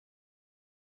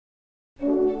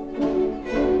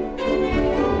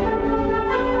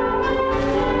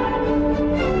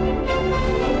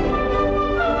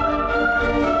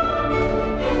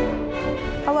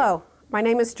My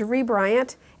name is Doree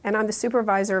Bryant, and I'm the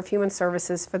Supervisor of Human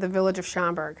Services for the Village of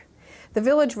Schaumburg. The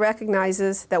Village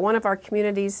recognizes that one of our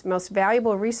community's most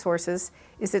valuable resources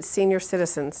is its senior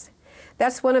citizens.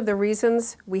 That's one of the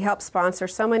reasons we help sponsor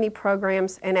so many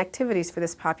programs and activities for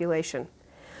this population.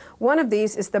 One of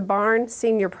these is the Barn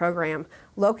Senior Program,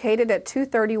 located at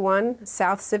 231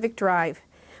 South Civic Drive,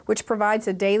 which provides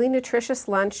a daily nutritious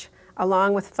lunch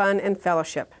along with fun and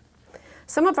fellowship.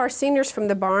 Some of our seniors from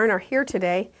the Barn are here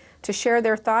today to share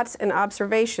their thoughts and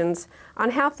observations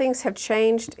on how things have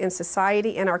changed in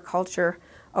society and our culture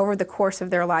over the course of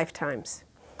their lifetimes.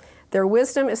 Their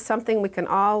wisdom is something we can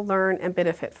all learn and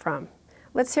benefit from.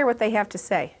 Let's hear what they have to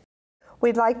say.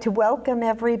 We'd like to welcome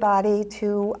everybody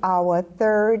to our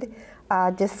third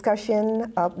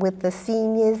discussion with the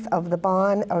seniors of the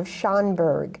Barn of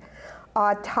Schaumburg.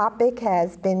 Our topic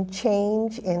has been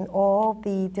change in all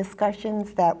the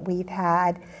discussions that we've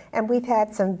had, and we've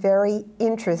had some very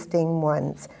interesting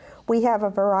ones. We have a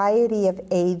variety of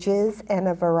ages and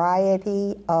a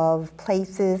variety of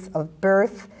places of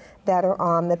birth that are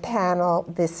on the panel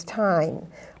this time.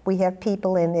 We have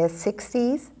people in their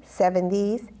 60s,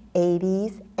 70s,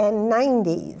 80s, and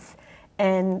 90s,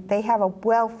 and they have a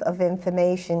wealth of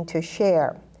information to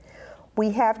share. We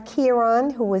have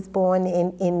Kiran, who was born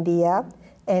in India,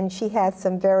 and she has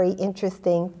some very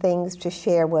interesting things to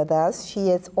share with us. She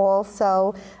is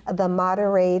also the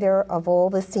moderator of all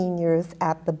the seniors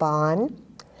at the Barn.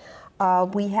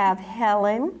 We have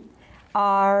Helen,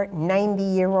 our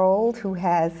 90-year-old who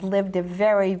has lived a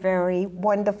very, very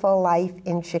wonderful life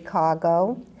in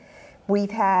Chicago. We've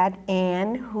had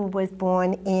Anne, who was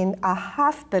born in a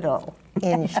hospital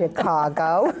in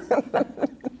Chicago.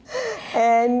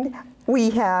 And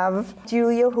we have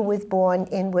Julia, who was born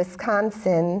in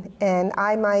Wisconsin, and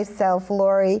I myself,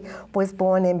 Lori, was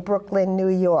born in Brooklyn, New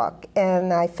York.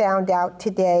 And I found out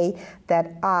today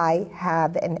that I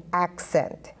have an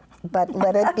accent. But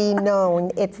let it be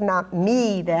known, it's not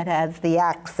me that has the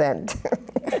accent.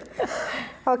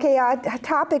 Okay, our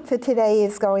topic for today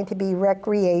is going to be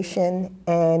recreation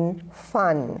and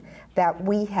fun that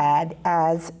we had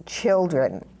as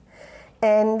children.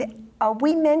 And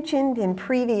we mentioned in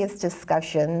previous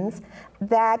discussions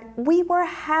that we were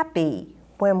happy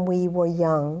when we were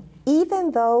young, even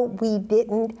though we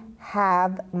didn't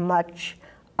have much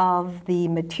of the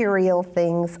material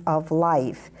things of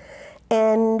life.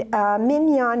 And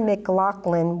Mignon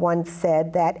McLaughlin once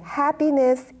said that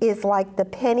happiness is like the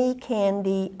penny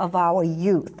candy of our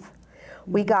youth.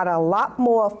 We got a lot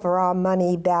more for our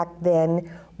money back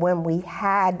then when we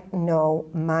had no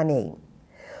money.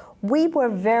 We were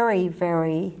very,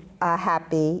 very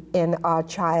happy in our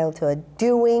childhood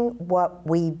doing what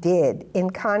we did, in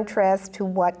contrast to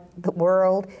what the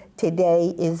world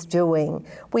today is doing.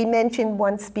 We mentioned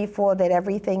once before that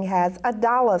everything has a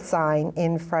dollar sign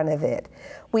in front of it.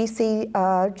 We see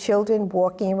children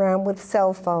walking around with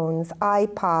cell phones,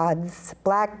 iPods,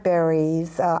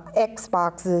 Blackberries,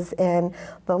 Xboxes, and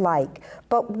the like.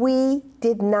 But we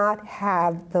did not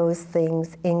have those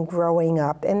things in growing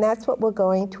up, and that's what we're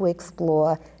going to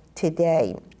explore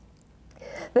today.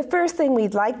 The first thing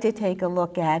we'd like to take a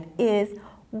look at is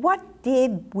what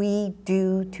did we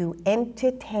do to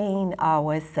entertain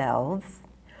ourselves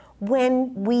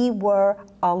when we were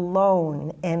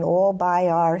alone and all by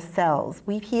ourselves?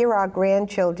 We hear our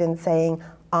grandchildren saying,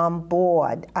 "I'm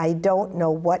bored, I don't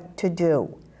know what to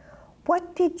do."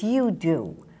 What did you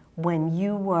do when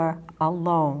you were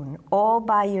alone, all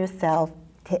by yourself,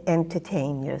 to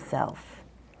entertain yourself?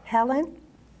 Helen?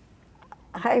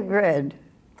 I read.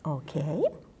 Okay.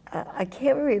 I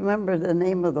can't remember the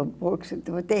name of the books,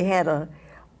 but they had a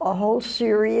whole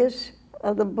series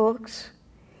of the books,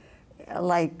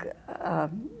 like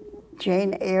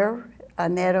Jane Eyre,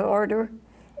 on that order,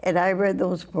 and I read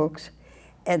those books.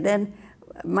 And then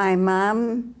my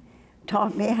mom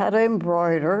taught me how to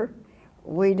embroider.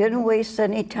 We didn't waste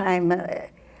any time.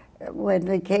 When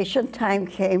vacation time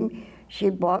came, she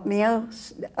bought me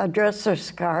a dress or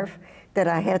scarf that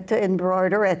I had to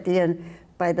embroider at the end.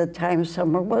 By the time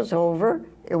summer was over,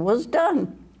 it was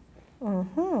done.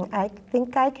 I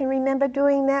think I can remember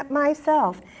doing that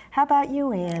myself. How about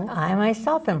you, Anne? I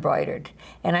myself embroidered,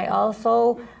 and I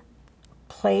also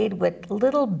played with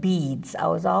little beads. I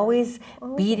was always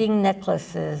beading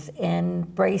necklaces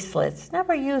and bracelets,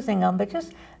 never using them, but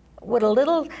just with a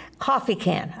little coffee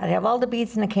can. I'd have all the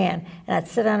beads in the can, and I'd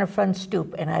sit on a front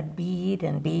stoop, and I'd bead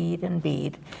and bead and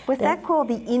bead. Was that called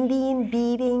the Indian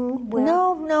beading?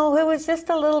 No, it was just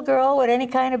a little girl with any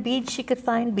kind of beads she could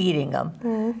find beading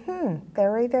them.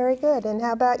 Very, very good. And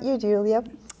how about you, Julia?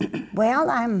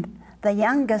 Well, I'm the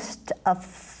youngest of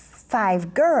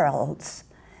 5 girls,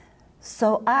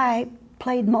 so I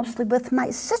played mostly with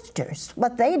my sisters.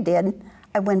 What they did,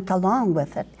 I went along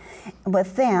with it,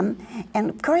 with them. And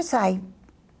of course,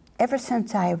 ever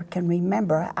since I can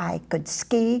remember, I could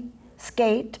ski,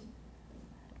 skate,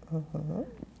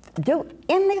 do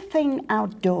anything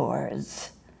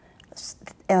outdoors.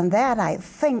 And that, I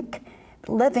think,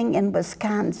 living in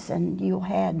Wisconsin, you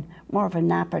had more of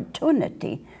an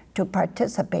opportunity to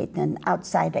participate in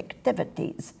outside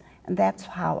activities. And that's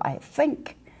how I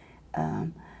think.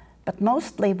 But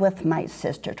mostly with my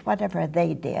sisters, whatever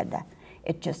they did,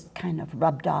 it just kind of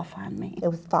rubbed off on me. It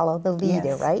was follow the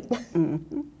leader, Yes. right?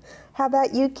 How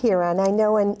about you, Kiran? I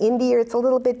know in India it's a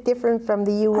little bit different from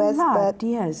the U.S., A lot, but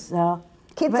yes.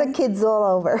 kids are kids all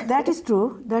over. That is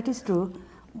true. That is true.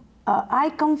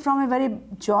 I come from a very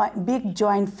big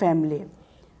joint family,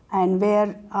 and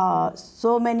where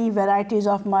so many varieties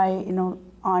of my,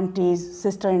 aunties,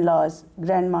 sister-in-laws,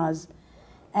 grandmas,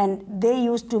 and they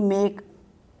used to make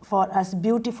for us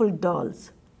beautiful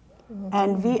dolls.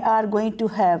 And we are going to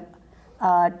have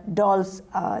dolls,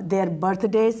 their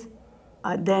birthdays.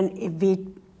 Then if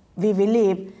we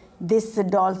believe this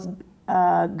doll's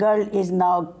girl is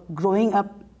now growing up,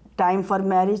 time for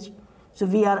marriage. So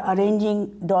we are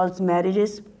arranging dolls'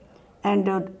 marriages, and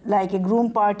like a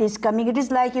groom party is coming. It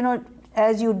is like,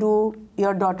 as you do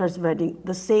your daughter's wedding,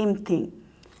 the same thing.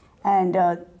 And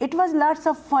it was lots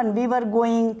of fun. We were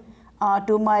going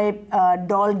to my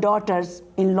doll daughters'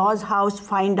 in-laws' house,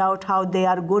 find out how they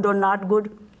are good or not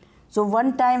good. So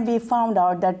one time we found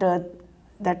out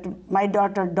that my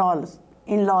daughter dolls,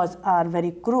 in-laws are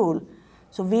very cruel.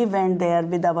 So we went there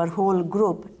with our whole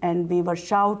group, and we were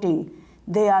shouting,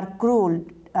 "They are cruel.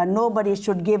 Nobody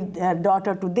should give their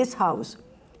daughter to this house."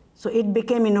 So it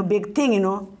became, big thing,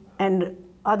 and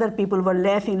other people were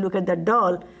laughing, look at the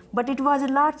doll. But it was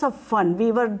lots of fun.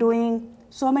 We were doing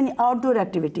so many outdoor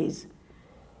activities.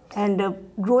 And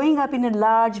growing up in a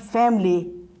large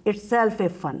family itself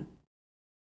is fun.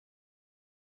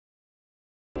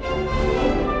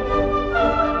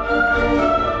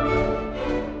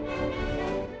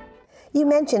 You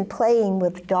mentioned playing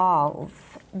with dolls.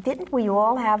 Didn't we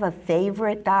all have a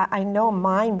favorite doll? I know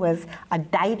mine was a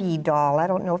diaper doll. I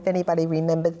don't know if anybody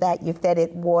remembers that. You fed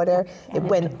it water, it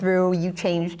went through, you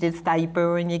changed its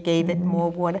diaper, and you gave it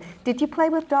more water. Did you play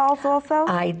with dolls also?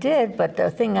 I did, but the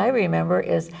thing I remember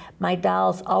is my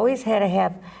dolls always had to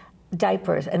have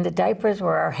diapers, and the diapers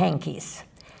were our hankies.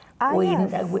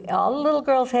 Yes. All the little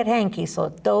girls had hankies, so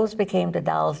those became the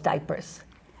dolls' diapers.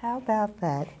 How about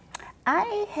that?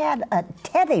 I had a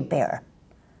teddy bear,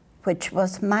 which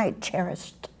was my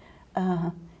cherished,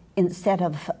 instead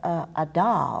of a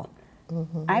doll.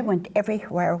 I went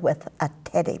everywhere with a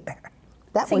teddy bear.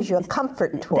 That was your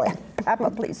comfort toy.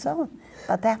 Probably so,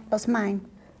 but that was mine.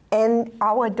 And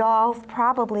our dolls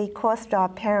probably cost our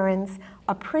parents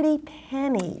a pretty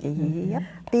penny. Yep.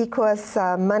 Because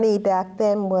money back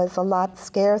then was a lot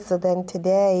scarcer than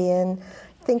today. And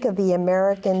think of the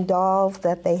American dolls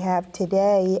that they have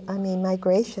today. I mean, my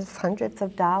gracious, hundreds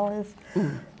of dollars.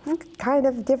 Kind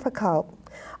of difficult.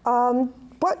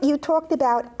 What you talked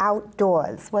about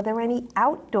outdoors. Were there any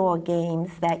outdoor games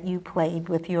that you played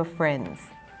with your friends?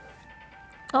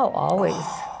 Oh, always.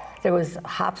 There was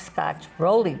hopscotch,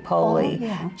 roly-poly,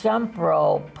 jump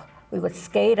rope. We would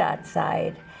skate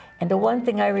outside. And the one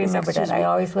thing I remember that I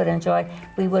always would enjoy,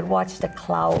 we would watch the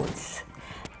clouds,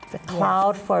 the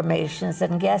cloud formations,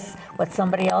 and guess what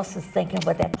somebody else is thinking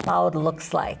what that cloud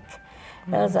looks like.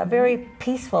 It was a very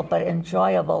peaceful but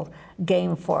enjoyable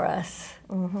game for us.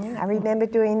 I remember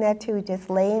doing that too, just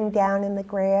laying down in the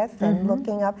grass and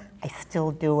looking up. I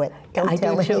still do it. Don't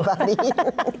tell anybody.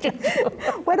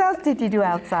 What else did you do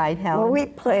outside, Helen? Well, we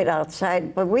played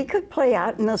outside, but we could play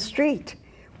out in the street.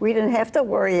 We didn't have to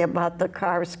worry about the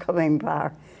cars coming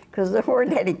by, because there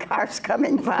weren't any cars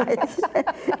coming by.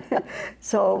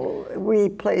 So we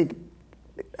played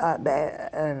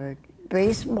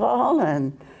baseball,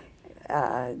 and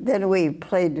then we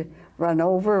played run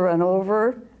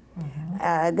over.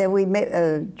 Then we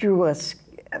drew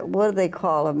what do they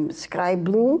call them, sky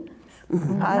blue,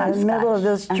 out in the middle of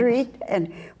the street,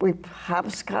 and we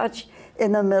hopscotch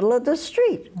in the middle of the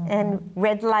street. And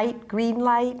red light, green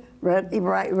light? Red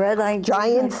light.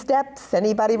 Giant steps,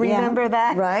 anybody remember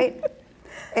that? Right.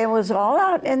 It was all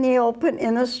out in the open,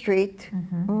 in the street.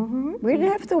 We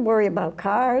didn't have to worry about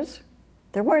cars.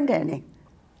 There weren't any.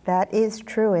 That is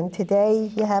true, and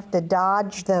today you have to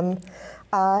dodge them.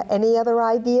 Any other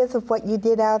ideas of what you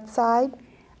did outside?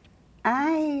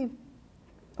 I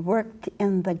worked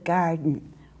in the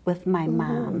garden with my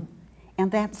mom, and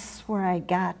that's where I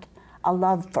got a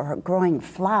love for growing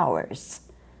flowers.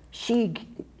 She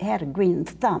had a green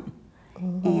thumb,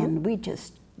 and we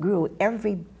just grew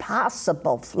every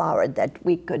possible flower that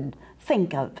we could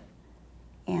think of.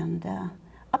 And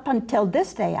up until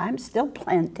this day, I'm still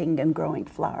planting and growing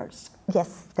flowers.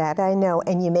 Yes, that I know.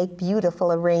 And you make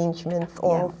beautiful arrangements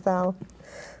also.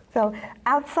 So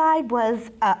outside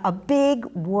was a big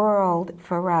world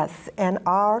for us, and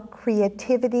our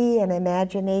creativity and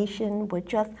imagination were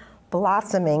just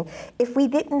blossoming. If we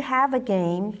didn't have a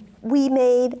game, we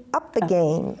made up the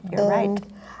game. You're right.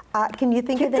 Can you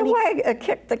think Kick of the any?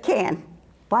 kick the can.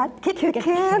 What? Kick the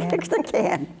Kick the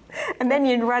can. And then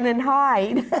you'd run and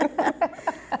hide.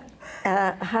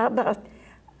 How about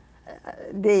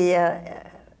the,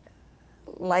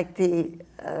 like the,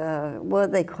 what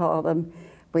do they call them?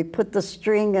 We put the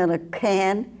string in a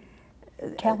can.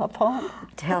 Telephone?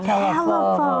 Telephone.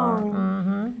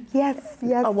 Yes,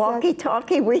 yes. A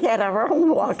walkie-talkie. We had our own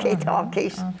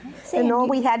walkie-talkies. And all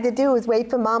we had to do was wait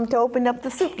for Mom to open up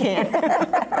the soup can.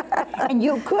 And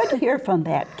you could hear from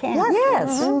that, can't you?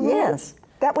 Yes, yes.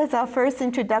 That was our first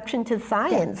introduction to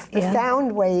science, the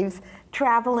sound waves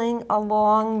traveling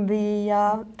along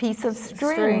the piece of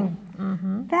string.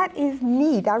 That is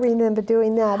neat. I remember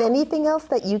doing that. Anything else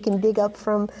that you can dig up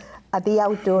from the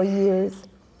outdoor years?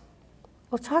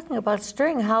 Well, talking about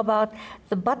string, how about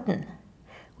the button?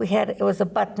 It was a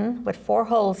button with 4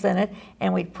 holes in it,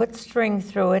 and we'd put string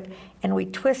through it, and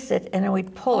we'd twist it, and then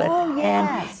we'd pull it,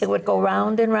 and it would go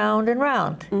round and round and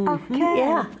round. Okay.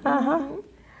 Yeah,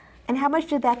 And how much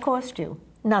did that cost you?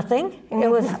 Nothing. It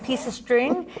was a piece of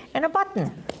string and a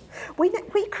button. We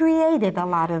created a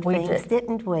lot of We things, did.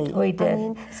 didn't we? We did. I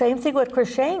mean, Same thing with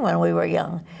crocheting when we were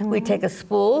young. We'd take a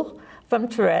spool from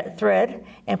thread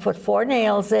and put 4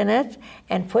 nails in it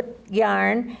and put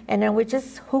yarn, and then we'd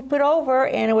just hoop it over,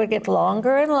 and it would get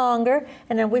longer and longer,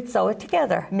 and then we'd sew it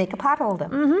together. make a pot holder.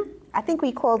 I think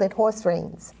we called it horse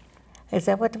reins. Is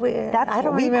that what we? That's I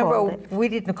don't what we remember. called it. We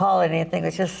didn't call it anything.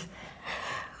 It's just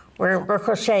we're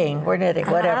crocheting, we're knitting,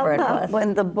 whatever it How about was.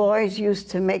 when the boys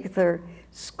used to make their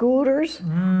scooters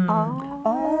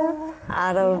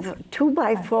out of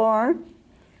 2x4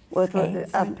 with a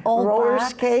roller box.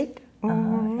 skate,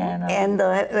 and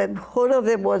the hood of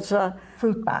it was a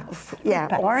Fruit box.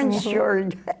 orange or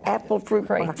apple fruit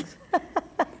box.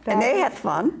 And they had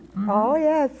fun. Oh,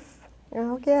 yes.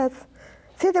 Oh, yes.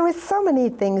 See, there were so many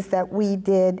things that we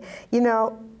did, you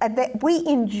know, that we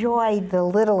enjoyed the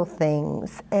little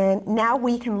things, and now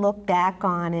we can look back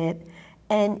on it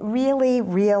and really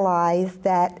realize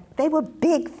that they were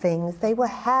big things, they were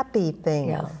happy things.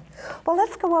 Yeah. Well,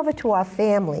 let's go over to our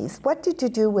families. What did you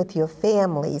do with your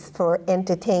families for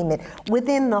entertainment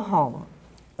within the home?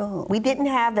 We didn't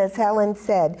have, as Helen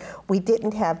said, we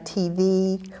didn't have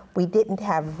TV, we didn't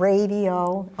have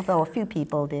radio, although a few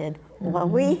people did. Well,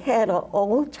 we had an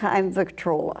old-time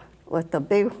Victrola with a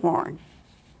big horn,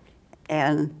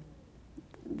 and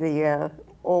the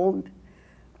old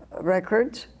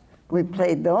records, we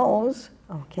played those.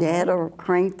 Okay. You had to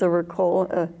crank the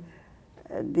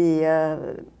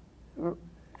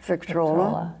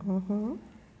Victrola.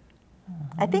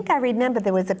 I think I remember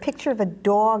there was a picture of a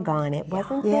dog on it,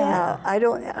 wasn't there? Yeah, I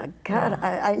don't, God,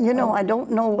 I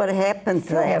don't know what happened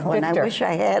to that one. I Victor. wish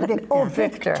I had it. Oh,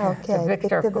 Victor. Okay, The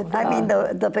Victor. Victor the I mean,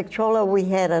 the Victrola we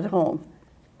had at home.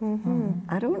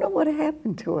 I don't know what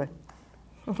happened to it.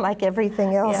 like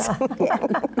everything else.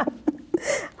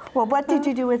 Well, what did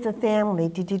you do as a family?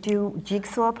 Did you do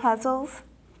jigsaw puzzles?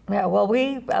 Yeah, well,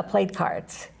 we played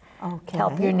cards. Okay.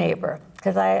 Help your neighbor.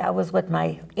 Because I was with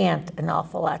my aunt an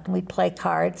awful lot, and we'd play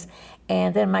cards.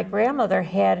 And then my grandmother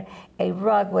had a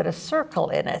rug with a circle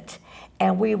in it,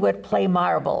 and we would play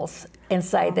marbles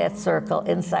inside that circle,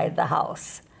 inside the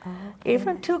house.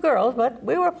 Even 2 girls, but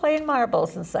we were playing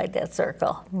marbles inside that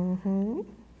circle.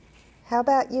 How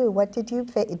about you? What did you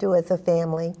do as a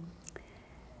family?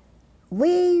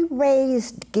 We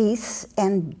raised geese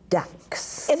and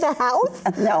ducks. In the house?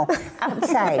 No,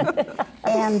 outside.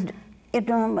 And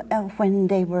when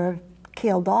they were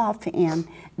killed off, and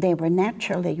they were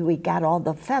naturally, we got all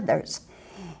the feathers.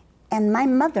 And my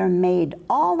mother made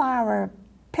all our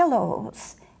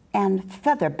pillows and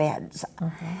feather beds.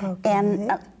 And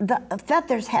the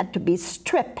feathers had to be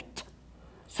stripped,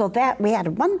 so that we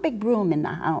had one big room in the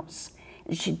house.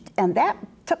 And that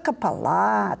took up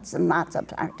lots and lots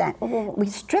of our time. We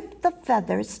stripped the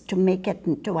feathers to make it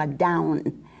into a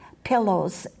down,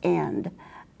 pillows and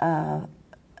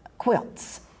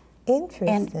quilts.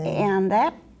 Interesting. And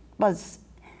that was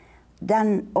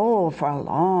done, for a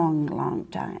long, long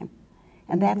time.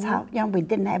 And that's how, we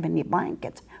didn't have any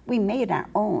blankets. We made our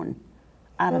own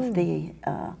out of the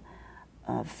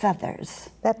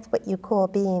feathers. That's what you call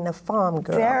being a farm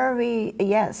girl.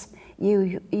 Yes.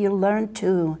 You learn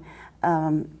to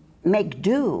make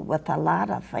do with a lot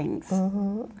of things.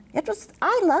 It was,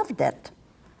 I loved it.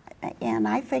 And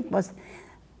I think was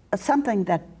something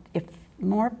that if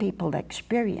more people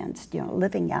experienced, you know,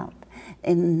 living out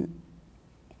in,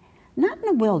 not in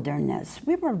the wilderness,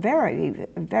 we were very,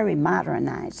 very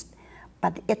modernized,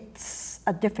 but it's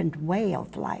a different way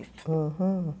of life.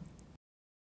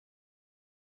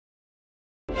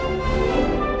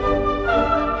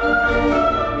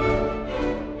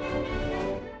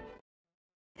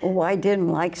 Oh, I didn't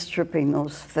like stripping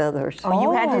those feathers. Oh,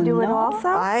 you had to do it no. also?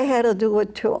 I had to do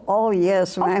it too. Oh,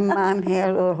 yes. My mom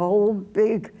had a whole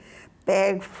big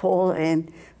bag full,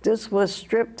 and this was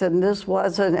stripped and this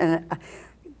wasn't. And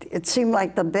it seemed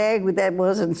like the bag that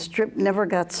wasn't stripped never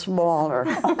got smaller.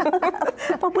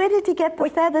 But where did you get the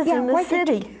feathers in the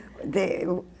city?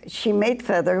 She made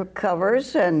feather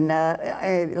covers and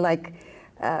like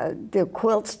the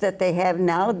quilts that they have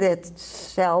now that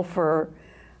sell for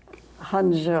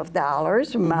hundreds of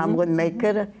dollars. Mom would make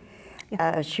it.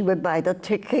 She would buy the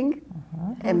ticking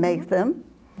and make them.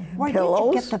 Where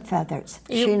Pillows. did you get the feathers?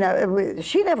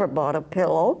 She never bought a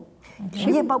pillow.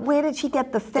 Yeah, but where did she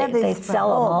get the feathers They'd from? sell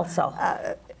them also.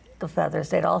 The feathers.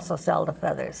 They'd also sell the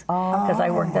feathers. Because I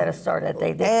worked at a store that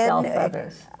they did sell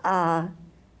feathers.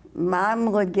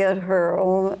 Mom would get her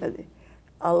own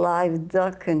a live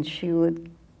duck, and she would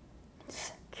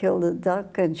kill the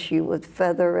duck, and she would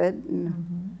feather it,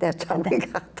 and that's how we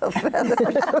got the feathers.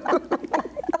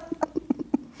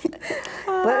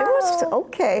 But it was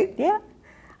okay. Yeah.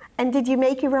 And did you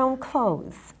make your own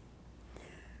clothes?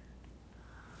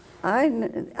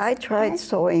 I tried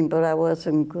sewing, but I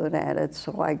wasn't good at it,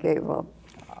 so I gave up.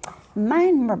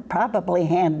 Mine were probably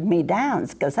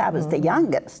hand-me-downs because I was the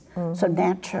youngest. So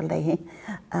naturally,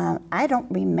 I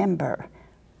don't remember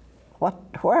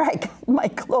where I got my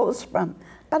clothes from,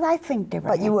 but I think they were.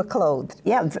 But you were clothed.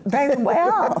 Yeah, very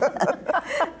well.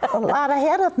 A lot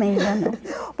ahead of me. You know.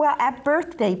 Well, at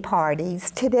birthday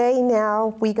parties, today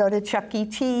now we go to Chuck E.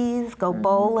 Cheese, go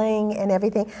bowling and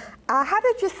everything. How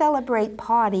did you celebrate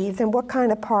parties, and what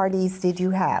kind of parties did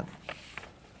you have?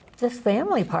 Just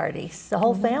family parties. The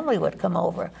whole family would come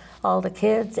over. All the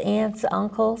kids, aunts,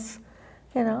 uncles,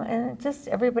 you know, and just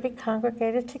everybody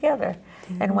congregated together.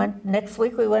 And next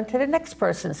week we went to the next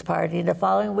person's party. The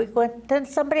following week went to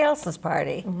somebody else's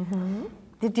party.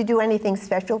 Did you do anything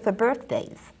special for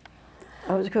birthdays?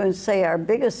 I was going to say our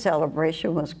biggest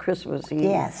celebration was Christmas Eve.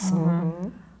 Yes.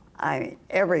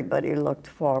 Everybody looked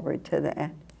forward to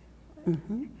that.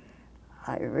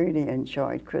 I really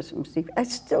enjoyed Christmas Eve. I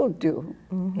still do.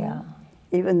 Yeah.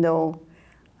 Even though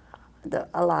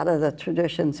a lot of the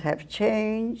traditions have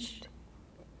changed,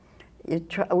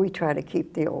 we try to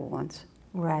keep the old ones.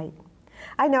 Right.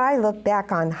 I know I look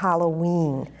back on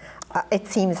Halloween. It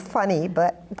seems funny,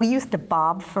 but we used to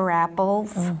bob for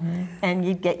apples, and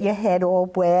you'd get your head all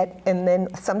wet, and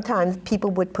then sometimes people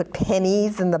would put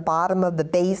pennies in the bottom of the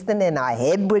basin, and our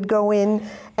head would go in,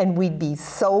 and we'd be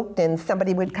soaked, and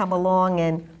somebody would come along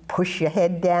and push your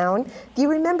head down. Do you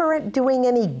remember doing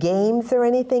any games or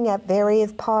anything at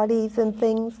various parties and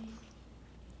things?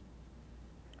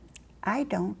 I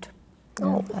don't.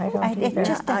 No, I don't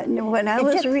either. When I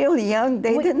was really young,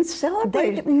 they didn't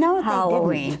celebrate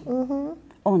Halloween. They didn't.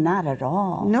 Oh, not at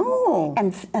all. No.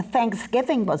 And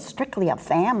Thanksgiving was strictly a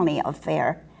family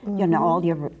affair. You know, all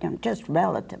your just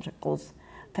relatives, close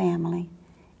family.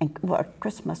 And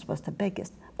Christmas was the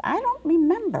biggest. I don't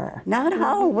remember. Not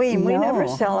Halloween. We never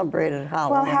No. celebrated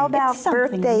Halloween. Well, how about It's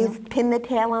something birthdays? new. Pin the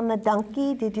tail on the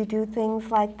donkey? Did you do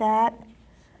things like that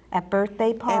at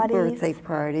birthday parties? At birthday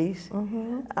parties.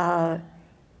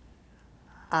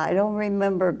 I don't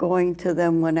remember going to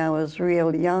them when I was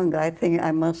real young. I think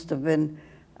I must have been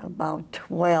about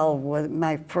 12 when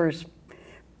my first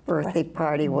birthday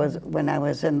party was when I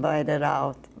was invited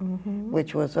out,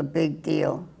 which was a big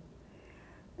deal.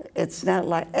 It's not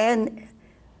like, and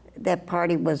that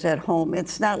party was at home.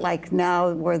 It's not like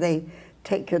now where they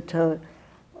take you to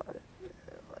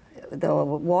the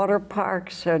water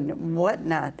parks and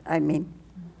whatnot. I mean,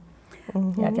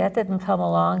 Yeah, that didn't come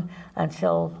along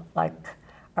until like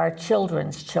our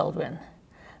children's children.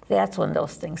 That's when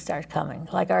those things start coming.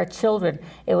 Like our children,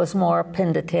 it was more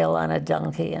pin the tail on a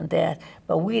donkey and that,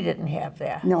 but we didn't have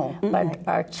that. No. But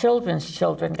our children's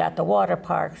children got the water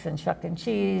parks and Chuck E.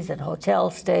 Cheese and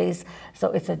hotel stays,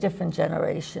 so it's a different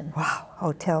generation. Wow,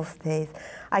 hotel stays.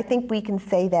 I think we can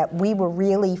say that we were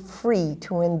really free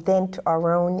to invent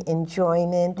our own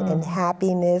enjoyment and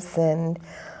happiness, and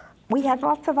we had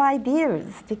lots of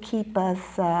ideas to keep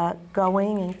us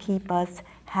going and keep us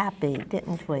happy,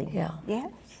 didn't we? Yeah.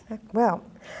 Yes. Well,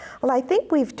 I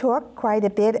think we've talked quite a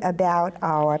bit about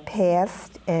our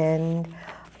past, and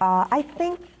I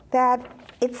think that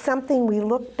it's something we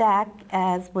look back,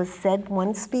 as was said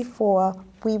once before,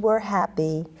 we were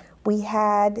happy. We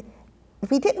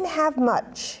didn't have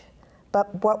much,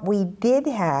 but what we did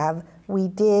have, we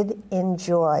did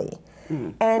enjoy.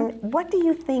 And what do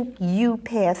you think you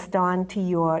passed on to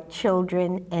your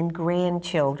children and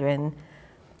grandchildren?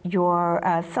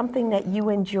 Something that you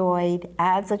enjoyed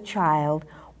as a child,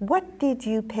 what did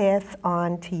you pass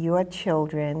on to your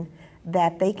children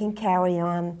that they can carry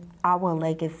on our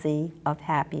legacy of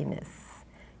happiness?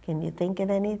 Can you think of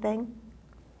anything?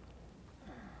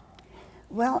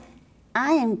 Well,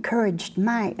 I encouraged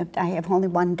I have only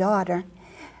one daughter,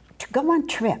 to go on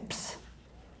trips.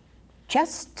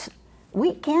 Just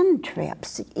weekend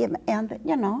trips, and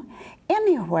you know,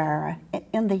 anywhere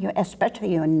in especially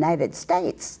the United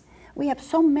States. We have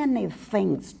so many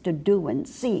things to do and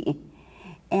see.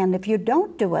 And if you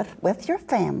don't do it with your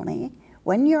family,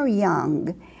 when you're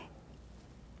young,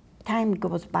 time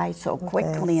goes by so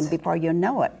quickly, and before you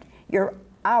know it, you're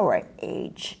our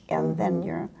age, and then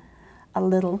you're a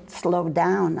little slowed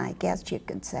down, I guess you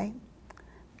could say.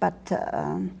 But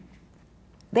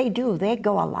they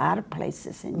go a lot of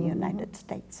places in the United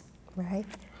States. Right.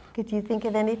 Could you think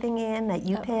of anything, Ann, that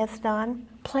you passed on?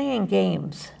 Playing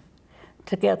games,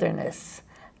 togetherness.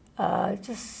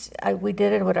 We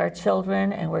did it with our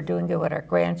children, and we're doing it with our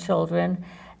grandchildren,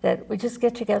 that we just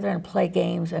get together and play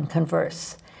games and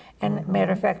converse. And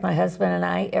matter of fact, my husband and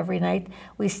I, every night,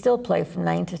 we still play from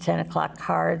 9 to 10 o'clock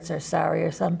cards or Sorry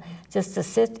or something, just to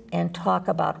sit and talk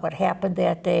about what happened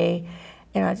that day,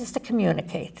 you know, just to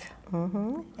communicate.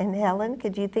 And Helen,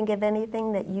 could you think of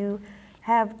anything that you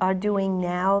are doing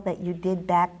now that you did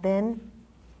back then?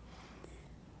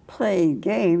 Playing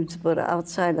games, but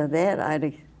outside of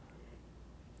that,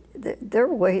 their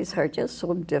ways are just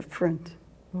so different.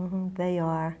 They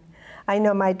are. I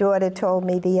know my daughter told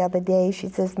me the other day, she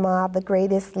says, Ma, the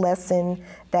greatest lesson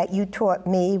that you taught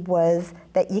me was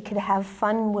that you could have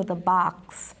fun with a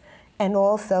box and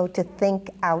also to think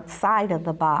outside of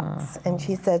the box. And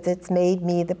she says, it's made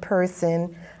me the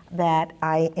person that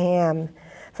I am.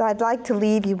 So I'd like to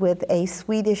leave you with a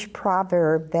Swedish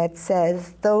proverb that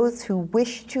says, those who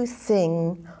wish to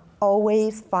sing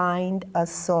always find a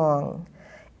song.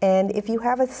 And if you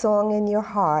have a song in your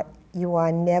heart, you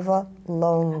are never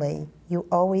lonely. You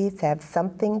always have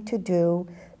something to do,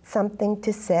 something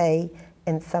to say,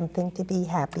 and something to be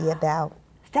happy about.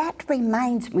 That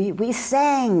reminds me, we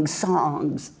sang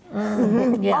songs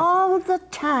Yeah. all the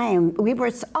time. We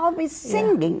were always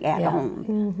singing at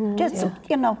home, just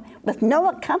you know, with no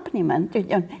accompaniment,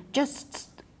 just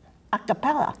a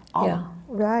cappella. Yeah.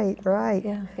 Right, right.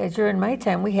 Yeah. During my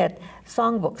time, we had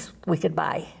songbooks we could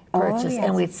buy, purchase,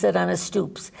 and we'd sit on the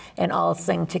stoops and all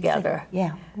sing together.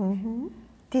 Yeah.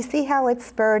 Do you see how it's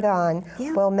spurred on?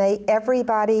 Yeah. Well, may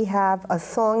everybody have a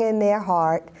song in their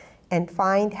heart and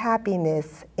find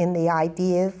happiness in the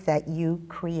ideas that you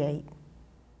create.